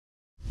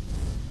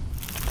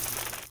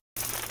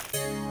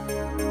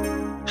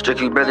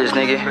Strictly brothers,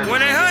 nigga. When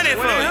they hunted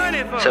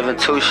for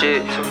 72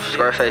 shit.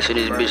 Scarface in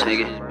this bitch,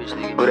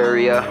 nigga. What up,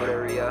 Rio?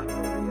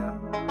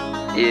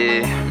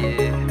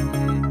 Yeah.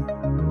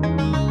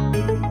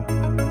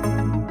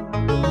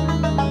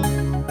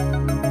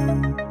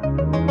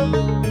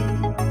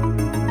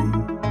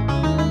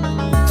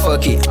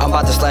 Fuck it, I'm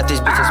about to slap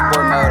this bitch in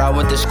sport mode. I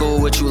went to school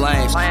with you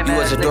lames. You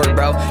was a dork,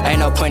 bro. Ain't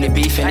no point in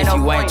beefing if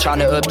you ain't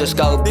tryna up the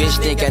scope. Bitch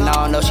thinking I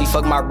don't know she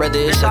fuck my brother,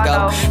 it's a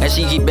go. And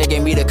she keep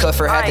begging me to cuff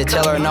her. Had to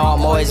tell her no,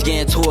 I'm always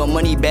getting to a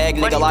money bag,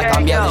 nigga. Like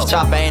I'm this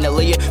chopper ain't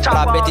Aaliyah, but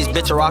I bet this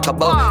bitch a rock a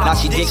boat. Now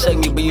she dick suck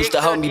me, but used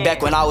to hold me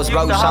back when I was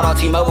broke. Shout out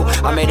T-Mobile,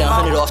 I made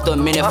 100 off the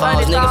minute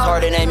phones. Niggas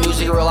hard in that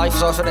music, real life is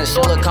softer than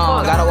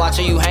silicone. Gotta watch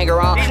who you hang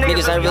around.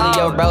 Niggas ain't really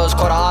your bros.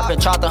 Caught a hop and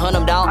tried to hunt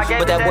him down,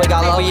 but that boy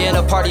got low. We in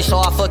a party, so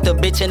I fucked a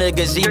bitch in a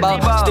gazebo.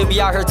 Still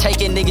be out here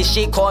taking niggas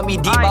shit, call me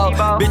Debo.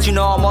 Bitch, you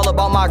know I'm all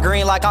about my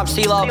green like I'm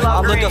CeeLo.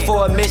 I'm looking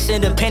for a Miss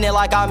Independent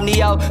like I'm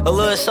Neo. A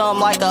little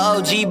something like the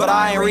OG, but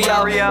I ain't Rio.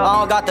 I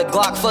don't got the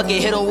Glock, fuck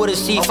it, hit him with a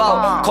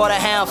C4. Caught a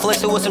hand,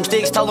 flexing with some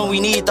sticks, told him we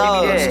need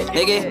those.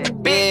 Nigga,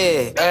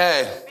 yeah.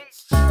 Hey.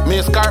 Me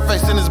and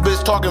Scarface in this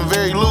bitch talking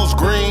very loose.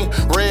 Green,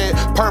 red,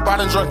 purp, I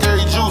done drunk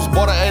every juice.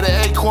 Bought an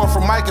 8 acorn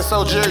from Mike and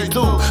sold Jerry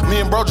too.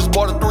 Me and bro just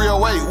bought a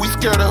 308, we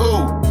scared of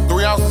who?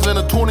 3 ounces in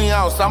a 20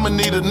 ounce, I'ma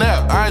need a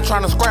nap. I ain't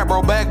tryna scrap,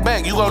 bro,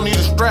 back, you gon' need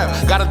a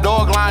strap. Got a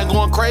dog line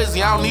going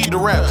crazy, I don't need the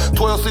rap.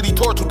 12 city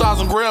tour,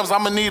 2,000 grams,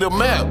 I'ma need a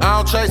map. I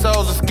don't chase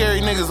hoes or scary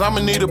niggas,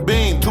 I'ma need a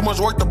beam. Too much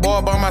work to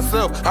ball by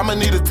myself, I'ma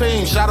need a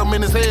team. Shot him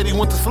in his head, he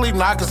went to sleep,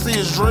 now I can see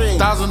his dream.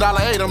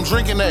 $1,000 8, I'm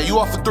drinking that, you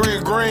off for 3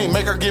 of green.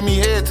 Make her give me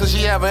head till she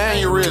have an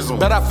aneurysm.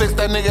 Bet I fix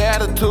that nigga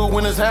attitude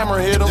when his hammer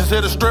hit him. Just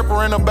hit a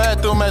stripper in the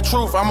bathroom at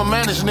Truth, I'm a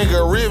managed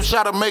nigga. A rib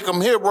shot to make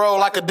him hip roll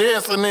like a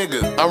dancing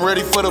nigga. I'm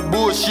ready for the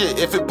bullshit,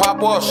 if it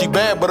pop off, she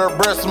bad, but her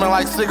breath smell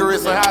like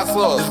cigarettes and hot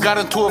sauce. Just got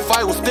into a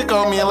fight with stick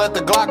on me and let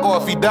the Glock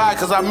off. He died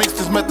cause I mixed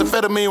his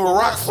methamphetamine with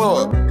rock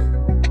salt.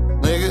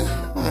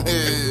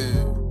 Nigga.